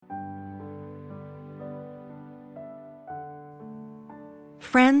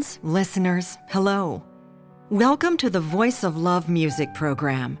Friends, listeners, hello. Welcome to the Voice of Love music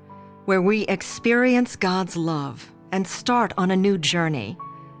program, where we experience God's love and start on a new journey.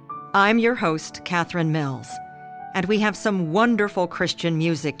 I'm your host, Catherine Mills, and we have some wonderful Christian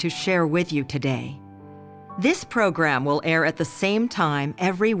music to share with you today. This program will air at the same time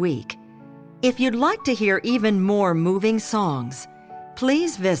every week. If you'd like to hear even more moving songs,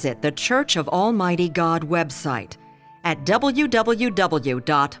 please visit the Church of Almighty God website at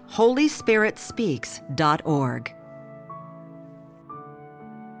www.holyspiritspeaks.org.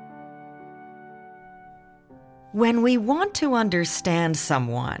 When we want to understand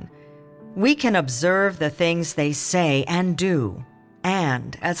someone, we can observe the things they say and do,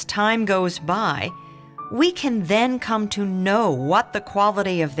 and as time goes by, we can then come to know what the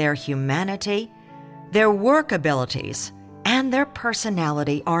quality of their humanity, their work abilities, and their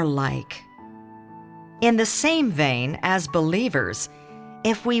personality are like. In the same vein, as believers,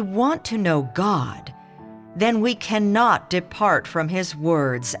 if we want to know God, then we cannot depart from His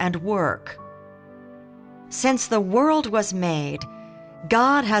words and work. Since the world was made,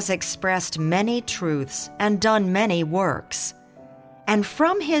 God has expressed many truths and done many works. And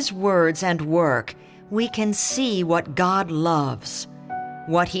from His words and work, we can see what God loves,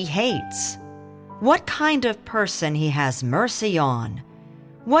 what He hates, what kind of person He has mercy on,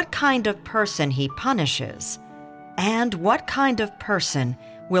 what kind of person He punishes, and what kind of person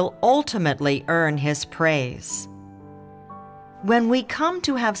will ultimately earn His praise. When we come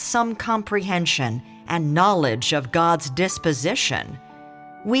to have some comprehension and knowledge of God's disposition,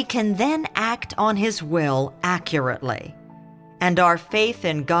 we can then act on His will accurately, and our faith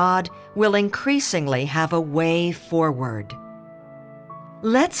in God will increasingly have a way forward.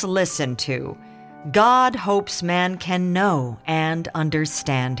 Let's listen to God Hopes Man Can Know and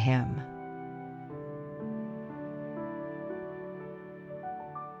Understand Him.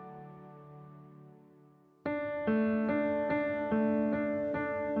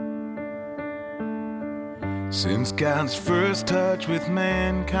 Since God's first touch with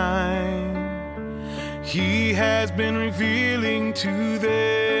mankind, He has been revealing to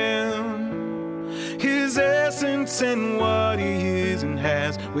them His essence and what He is and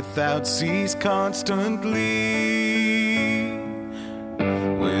has without cease constantly.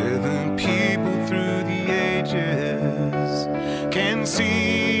 Where the people through the ages can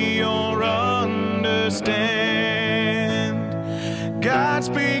see or understand, God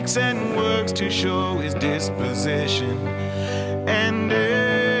speaks and works to show His disposition and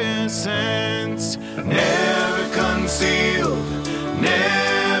essence. Never concealed,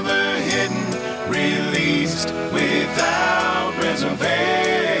 never hidden, released without reservation.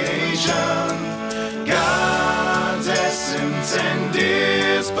 God's essence and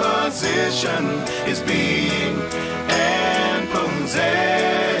disposition, His being and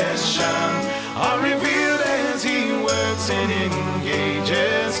possession are revealed as He works and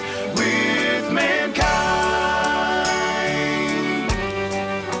engages with mankind.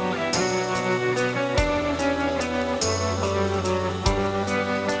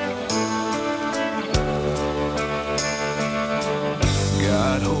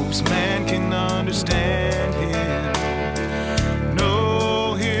 God hopes man can understand Him,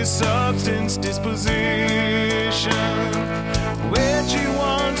 know His substance, disposition, which He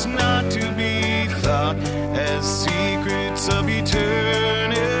wants not to be thought as secrets of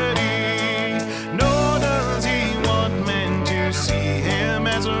eternity, nor does He want men to see Him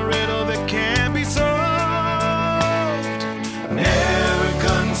as a riddle that can be solved. Never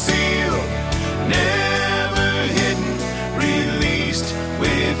concealed, never hidden, released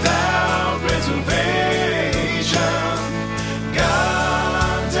without reservation.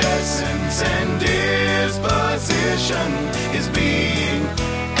 God's essence and disposition, His being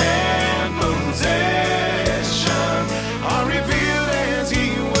and possession are revealed as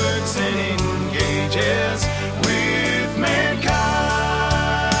He works and engages with mankind.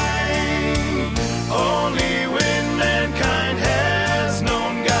 Only when mankind has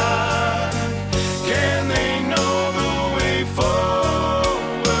known God can they know the way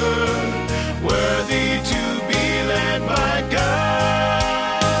forward, worthy to be led by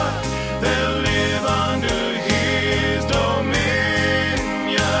God. They'll live under His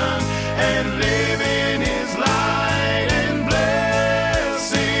dominion and live in His light and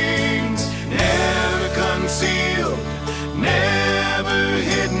blessings. Never concealed, never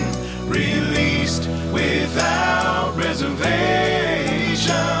hidden, released without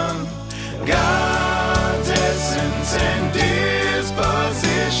reservation. God's essence and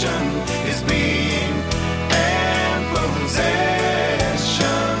disposition, His being and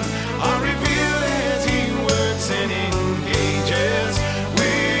possession are revealed as He works and engages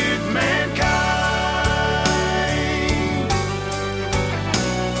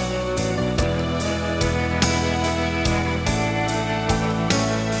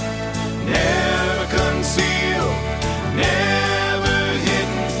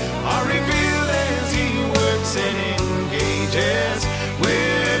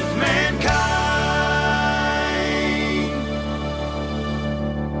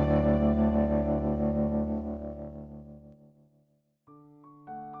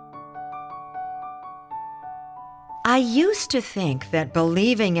I used to think that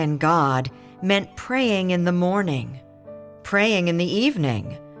believing in God meant praying in the morning, praying in the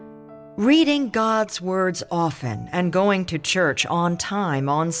evening, reading God's words often, and going to church on time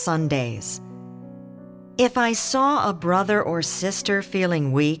on Sundays. If I saw a brother or sister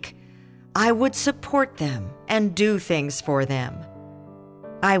feeling weak, I would support them and do things for them.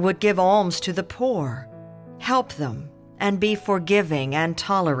 I would give alms to the poor, help them, and be forgiving and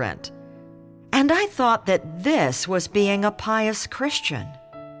tolerant. And I thought that this was being a pious Christian,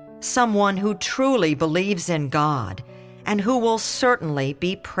 someone who truly believes in God and who will certainly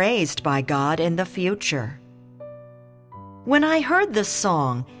be praised by God in the future. When I heard the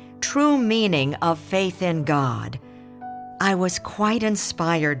song, True Meaning of Faith in God, I was quite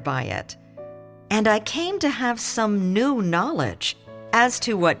inspired by it, and I came to have some new knowledge as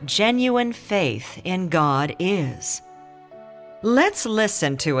to what genuine faith in God is. Let's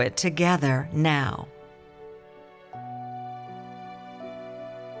listen to it together now.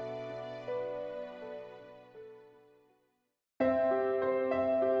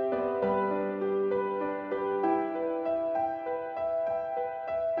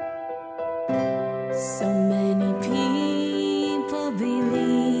 So many people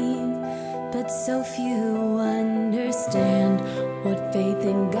believe, but so few understand what faith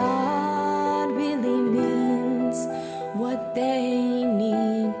in God really means, what they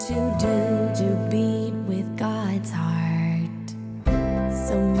need to do to beat with God's heart.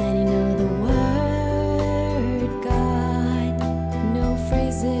 So many know the word God, know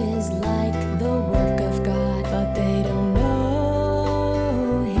phrases like the work of God, but they don't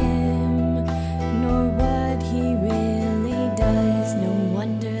know Him, nor what He really does. No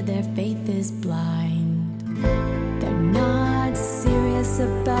wonder their faith is blind. They're not serious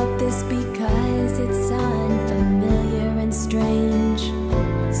about this because it's unfamiliar and strange.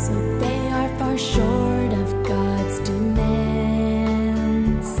 So they are far short of God's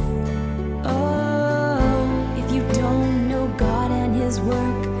demands. Oh, if you don't know God and His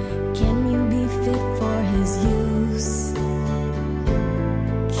work, can you be fit for His use?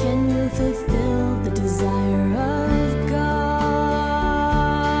 Can you fulfill the desire of God?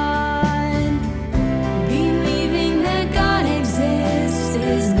 Believing that God exists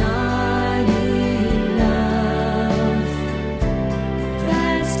is not enough.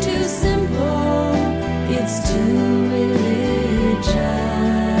 That's too simple, it's too religious.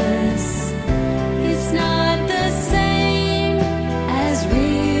 It's not the same as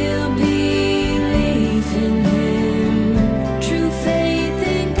real belief in Him. True faith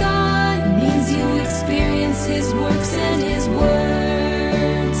in God means you experience His works and His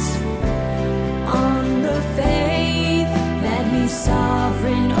words. On the faith that He's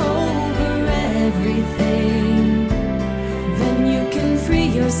sovereign over everything, then you can free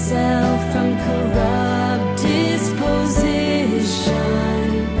yourself from corrupt disposition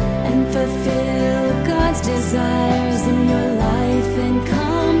and fulfill God's desires in your life and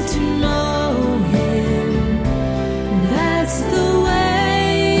come to know Him. That's the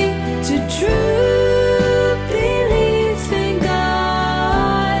way to true belief in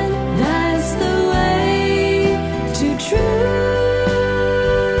God. That's the way to true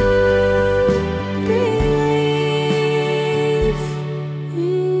belief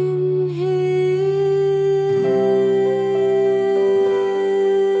in Him.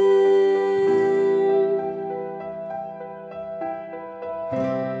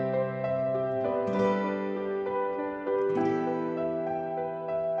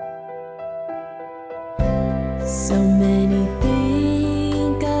 So many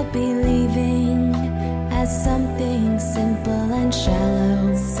think of believing as something simple and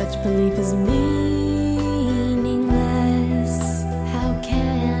shallow. Such belief is meaningless. How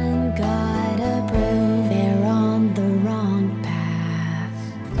can God approve? They're on the wrong path.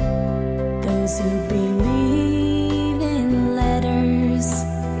 Those who believe in letters,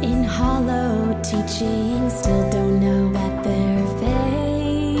 in hollow teaching, still don't know that their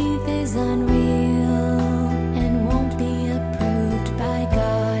faith is unreal and won't be approved by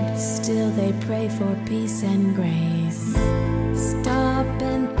God. Still they pray for peace and grace. Stop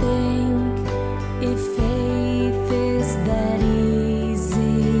and think, if faith is that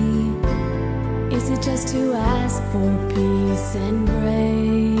easy, is it just to ask for peace and grace?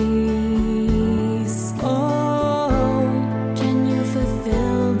 Oh, can you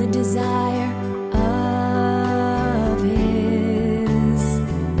fulfill the desire of His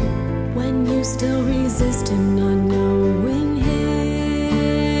when you still resist Him, not knowing Him?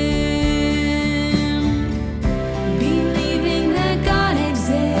 Believing that God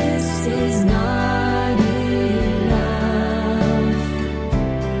exists is not enough.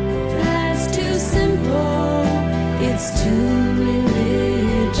 That's too simple,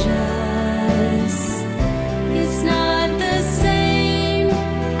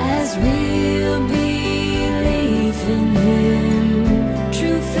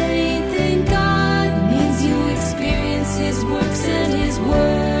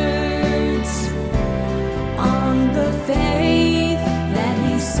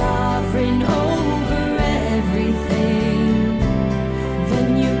 reign over everything.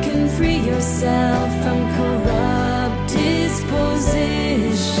 Then you can free yourself from corrupt disposition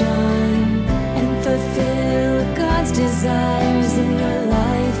and fulfill God's desires in your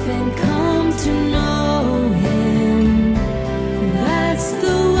life and come to know Him. That's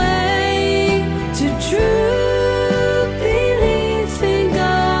the way to true belief in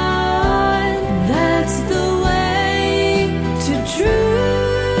God. That's the way to true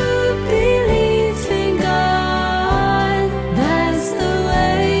belief in God. That's the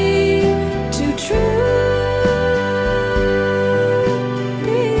way to true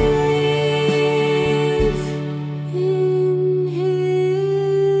belief in Him.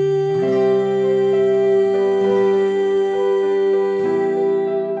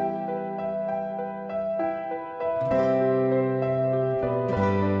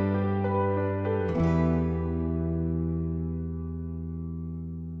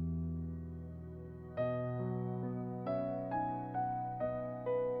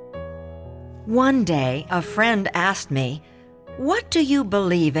 One day, a friend asked me, "What do you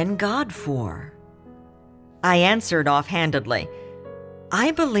believe in God for?" I answered offhandedly,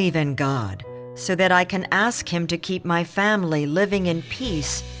 "I believe in God so that I can ask Him to keep my family living in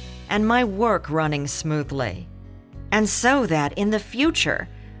peace and my work running smoothly, and so that in the future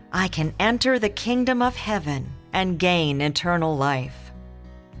I can enter the kingdom of heaven and gain eternal life."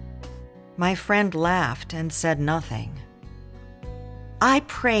 My friend laughed and said nothing. I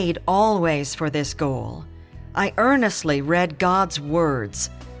prayed always for this goal. I earnestly read God's words,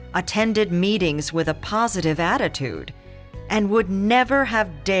 attended meetings with a positive attitude, and would never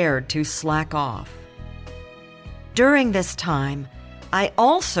have dared to slack off. During this time, I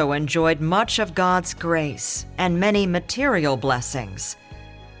also enjoyed much of God's grace and many material blessings,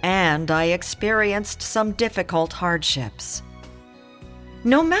 and I experienced some difficult hardships.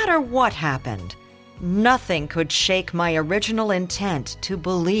 No matter what happened, nothing could shake my original intent to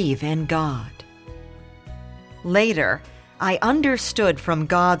believe in God. Later, I understood from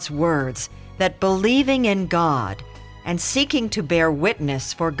God's words that believing in God and seeking to bear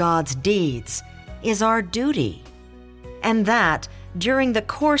witness for God's deeds is our duty, and that during the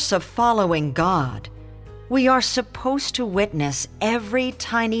course of following God, we are supposed to witness every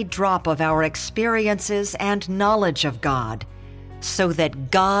tiny drop of our experiences and knowledge of God, so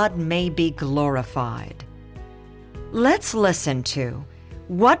that God may be glorified. Let's listen to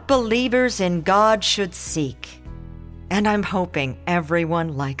what believers in God should seek, and I'm hoping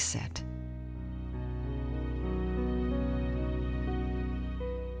everyone likes it.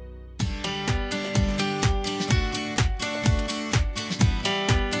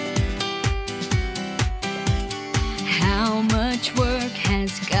 How much work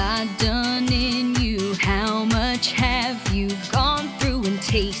has God done in you? How much have you gone through and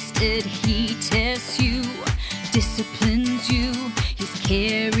tasted? He tests you, disciplines you. He's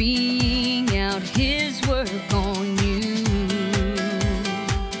carrying out His work on you.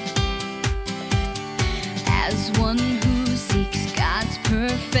 As one who seeks God's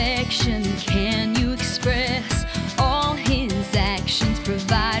perfection, can you express all His actions?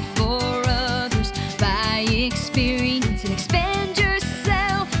 Provide for others by experience and expand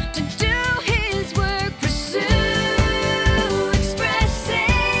yourself to do His work. Pursue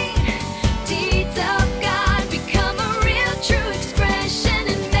expressing deeds of God. Become a real true expression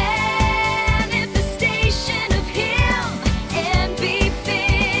and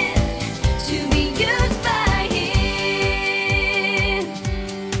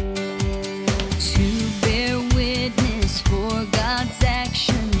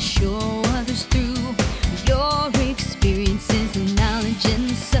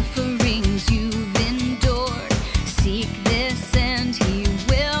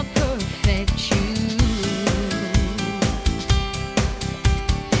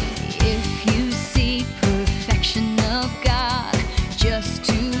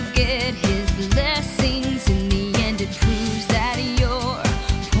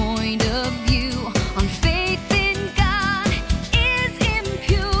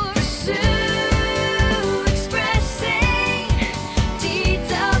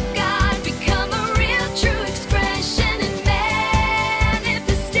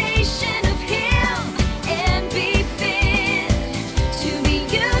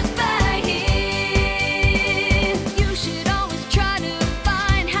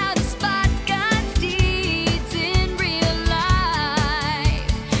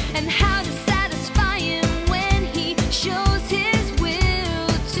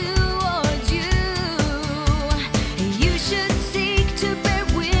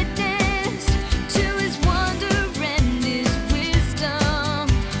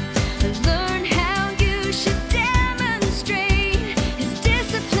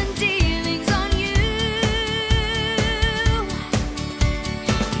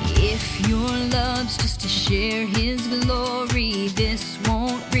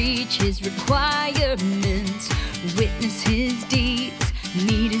his deeds,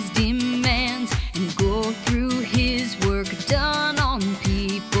 meet his demands, and go through his work done on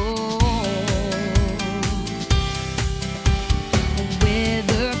people.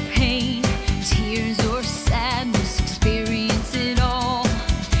 Whether pain, tears, or sadness, experience it all.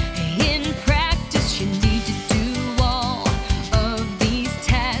 In practice, you need to do all of these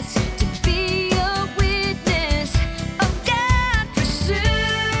tasks to be a witness of God.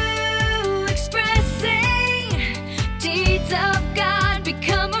 Pursue expressing deeds of God,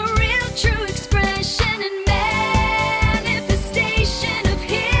 become a real true expression and manifestation of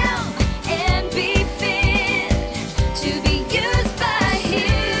Him, and be fit to be used by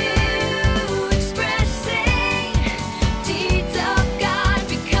Him. Expressing deeds of God,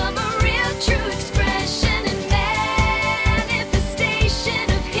 become a real true expression and manifestation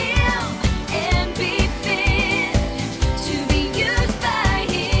of Him, and be fit to be used by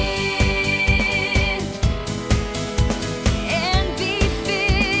Him, and be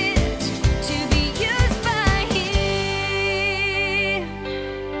fit to be used by Him.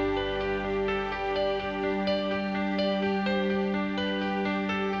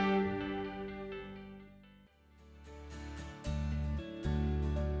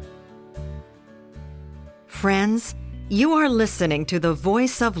 Friends, you are listening to the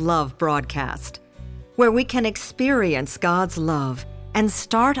Voice of Love broadcast, where we can experience God's love and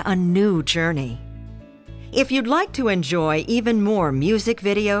start a new journey. If you'd like to enjoy even more music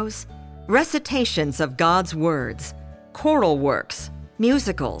videos, recitations of God's words, choral works,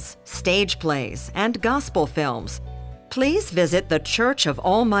 musicals, stage plays, and gospel films, please visit the Church of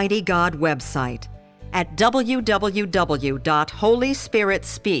Almighty God website at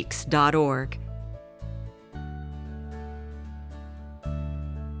www.holyspiritspeaks.org.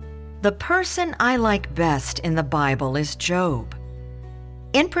 The person I like best in the Bible is Job.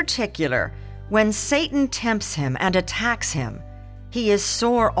 In particular, when Satan tempts him and attacks him, he is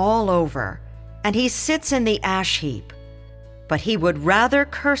sore all over, and he sits in the ash heap. But he would rather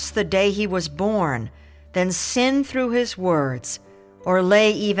curse the day he was born than sin through his words or lay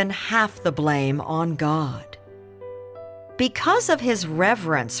even half the blame on God. Because of his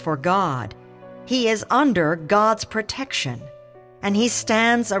reverence for God, he is under God's protection, and he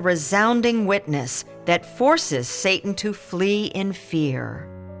stands a resounding witness that forces Satan to flee in fear.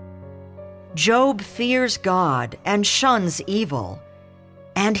 Job fears God and shuns evil,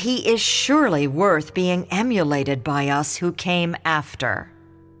 and he is surely worth being emulated by us who came after.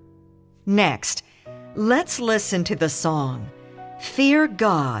 Next, let's listen to the song, Fear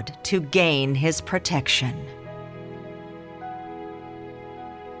God to Gain His Protection.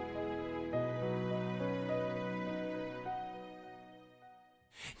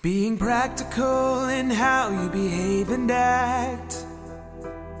 Being practical in how you behave and act,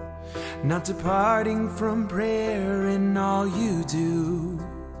 not departing from prayer in all you do,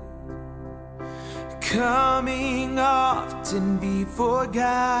 coming often before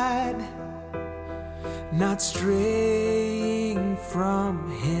God, not straying from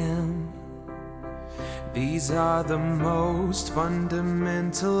Him. These are the most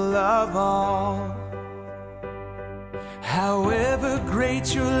fundamental of all. However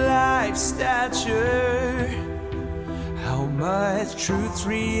great your life stature, how much truth's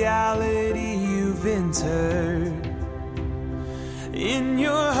reality you've entered, in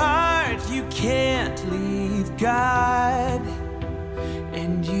your heart you can't leave God,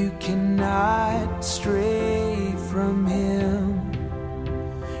 and you cannot stray from Him.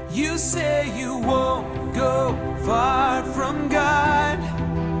 You say you won't go far from God,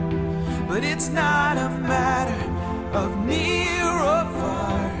 but it's not a matter of near or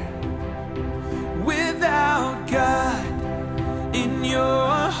far. Without God in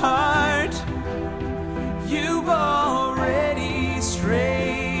your heart, you've already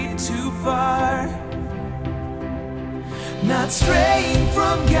strayed too far. Not straying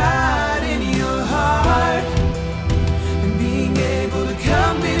from God in your heart, and being able to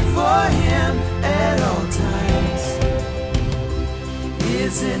come before Him at all times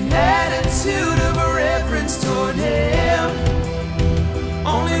is an attitude of reverence toward Him.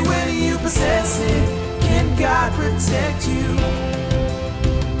 Only when you possess it can God protect you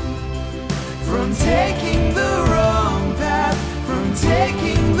from taking the wrong path, from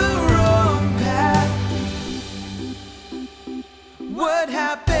taking the wrong path. What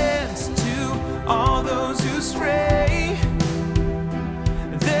happens to all those who stray?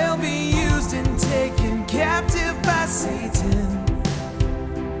 They'll be used and taken captive by Satan.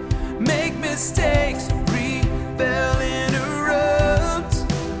 Make mistakes, rebel, interrupt.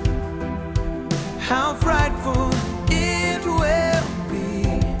 How frightful it will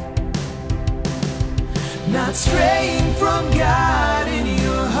be, not straying from from God in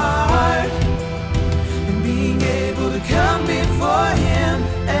your heart, and being able to come before Him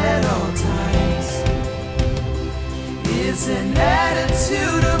at all times. It's an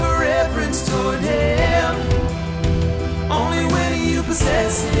attitude of reverence toward Him. Only when you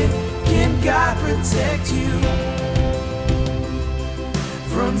possess it can God protect you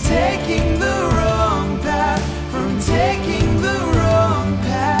from taking the wrong path, from taking the wrong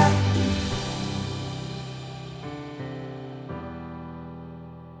path.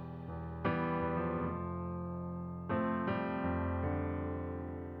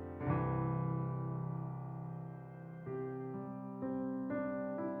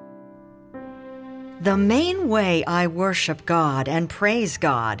 The main way I worship God and praise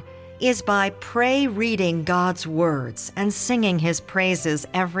God is by reading God's words and singing His praises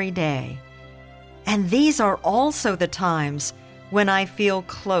every day. And these are also the times when I feel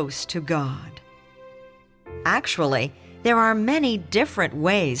close to God. Actually, there are many different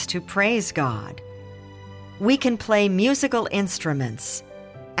ways to praise God. We can play musical instruments,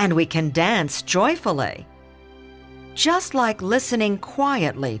 and we can dance joyfully. Just like listening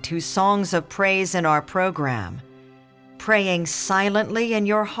quietly to songs of praise in our program, praying silently in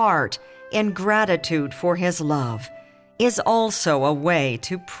your heart in gratitude for His love is also a way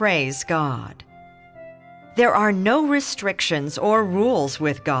to praise God. There are no restrictions or rules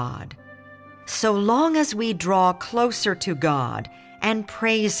with God. So long as we draw closer to God and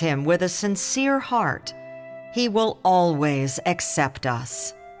praise Him with a sincere heart, He will always accept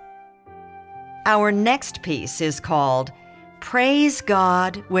us. Our next piece is called Praise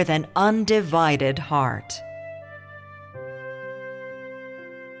God with an Undivided Heart.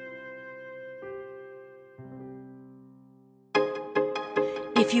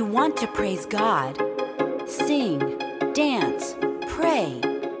 If you want to praise God, sing, dance, pray,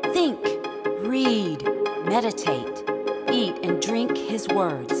 think, read, meditate, eat and drink His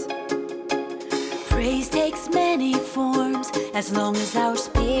words. Praise takes many forms as long as our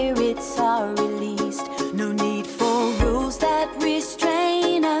spirits are released. No need for rules that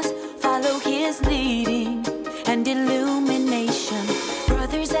restrain us. Follow His leading and illumination.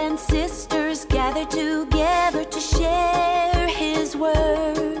 Brothers and sisters gather together to share His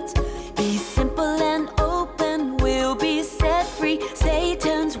words. Be simple and open, we'll be set free.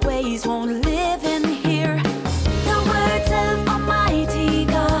 Satan's ways won't live in here. The words of Almighty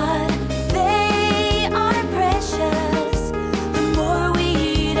God, they are precious. The more we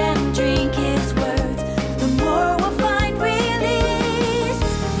eat and drink His words, the more we'll find release.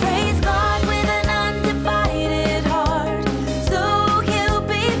 Praise God with an undivided heart, so He'll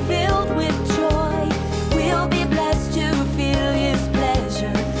be filled with joy. We'll be blessed to feel His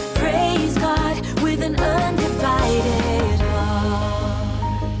pleasure. Praise God with an undivided heart.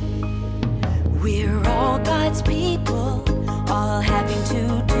 We're all God's people, all having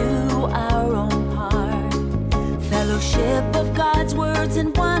to do our own part. Fellowship of God's words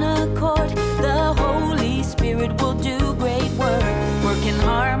in one accord. The Holy Spirit will do great work. Work in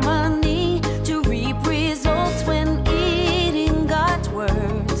harmony to reap results when eating God's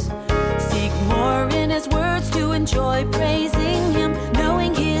words. Seek more in His words to enjoy praising Him.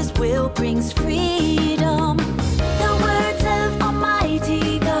 Knowing His will brings freedom. The words of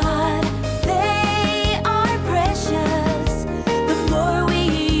Almighty God, they are precious. The more we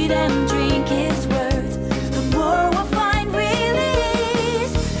eat and drink His words, the more we'll find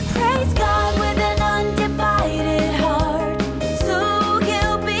release. Praise God with an undivided heart, so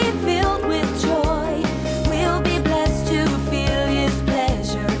He'll be filled with joy. We'll be blessed to feel His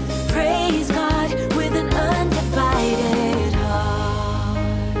pleasure. Praise God with an undivided heart.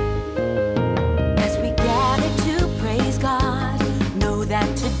 As we gather to praise God, know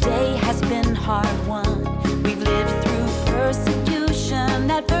that today has been hard won. We've lived through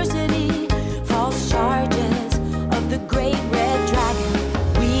persecution, adversity, false charges of the great red dragon.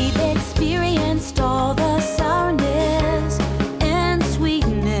 We've experienced all the sourness and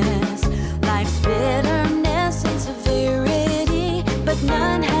sweetness, life's bitterness and severity, but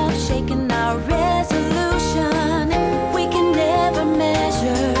none have shaken our resolution. We can never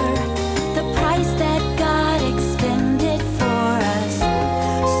measure the price that God expended for us.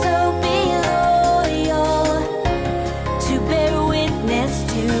 So be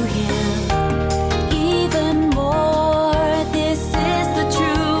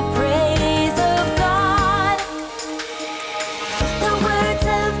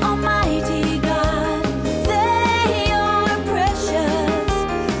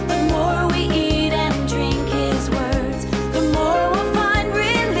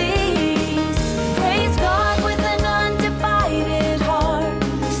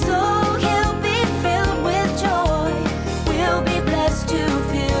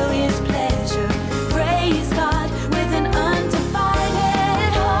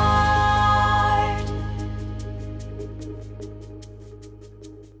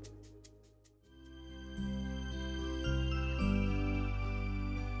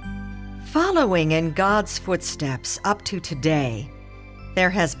Following in God's footsteps up to today, there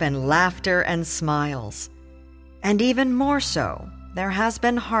has been laughter and smiles. And even more so, there has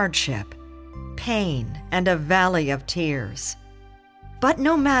been hardship, pain, and a valley of tears. But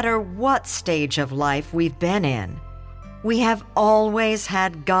no matter what stage of life we've been in, we have always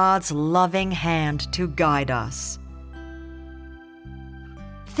had God's loving hand to guide us.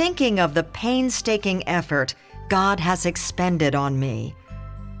 Thinking of the painstaking effort God has expended on me,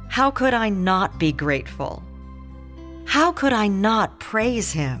 how could I not be grateful? How could I not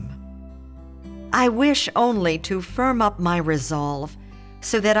praise Him? I wish only to firm up my resolve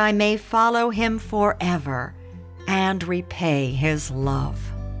so that I may follow Him forever and repay His love.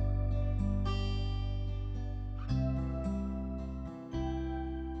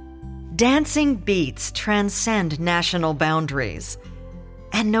 Dancing beats transcend national boundaries,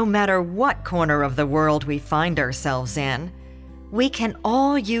 and no matter what corner of the world we find ourselves in, we can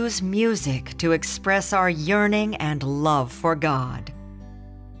all use music to express our yearning and love for God.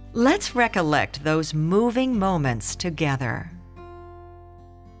 Let's recollect those moving moments together.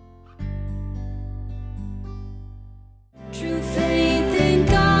 True faith in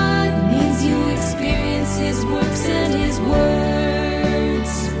God means you experience His works and His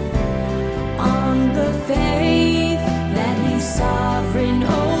words. On the faith that He's sovereign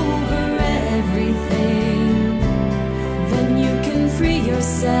over everything, then you can free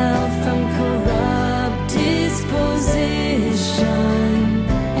yourself from corrupt disposition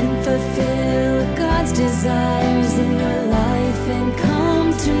and fulfill God's desires in your life and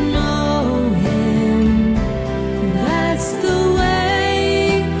come to know Him. That's the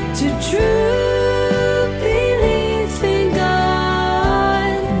way to true belief in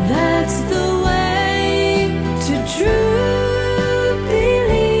God. That's the way to true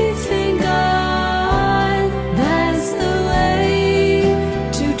belief in God. That's the way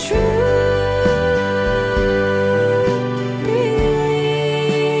to true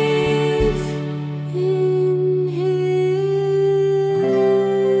belief in Him.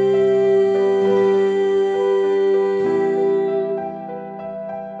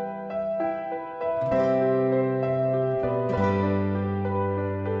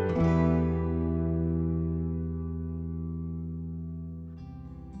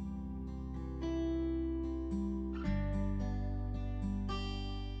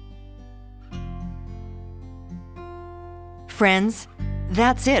 Friends,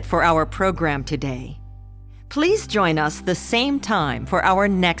 that's it for our program today. Please join us the same time for our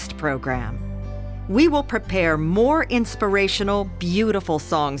next program. We will prepare more inspirational, beautiful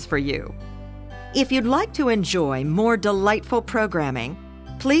songs for you. If you'd like to enjoy more delightful programming,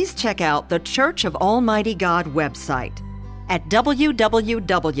 please check out the Church of Almighty God website at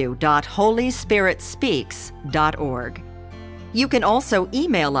www.holyspearitspeaks.org. You can also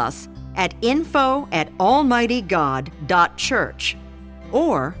email us at info@almightygod.church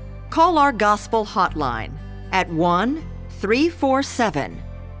or call our gospel hotline at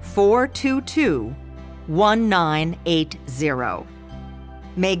 1-347-422-1980.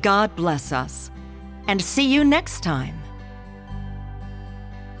 May God bless us, and see you next time.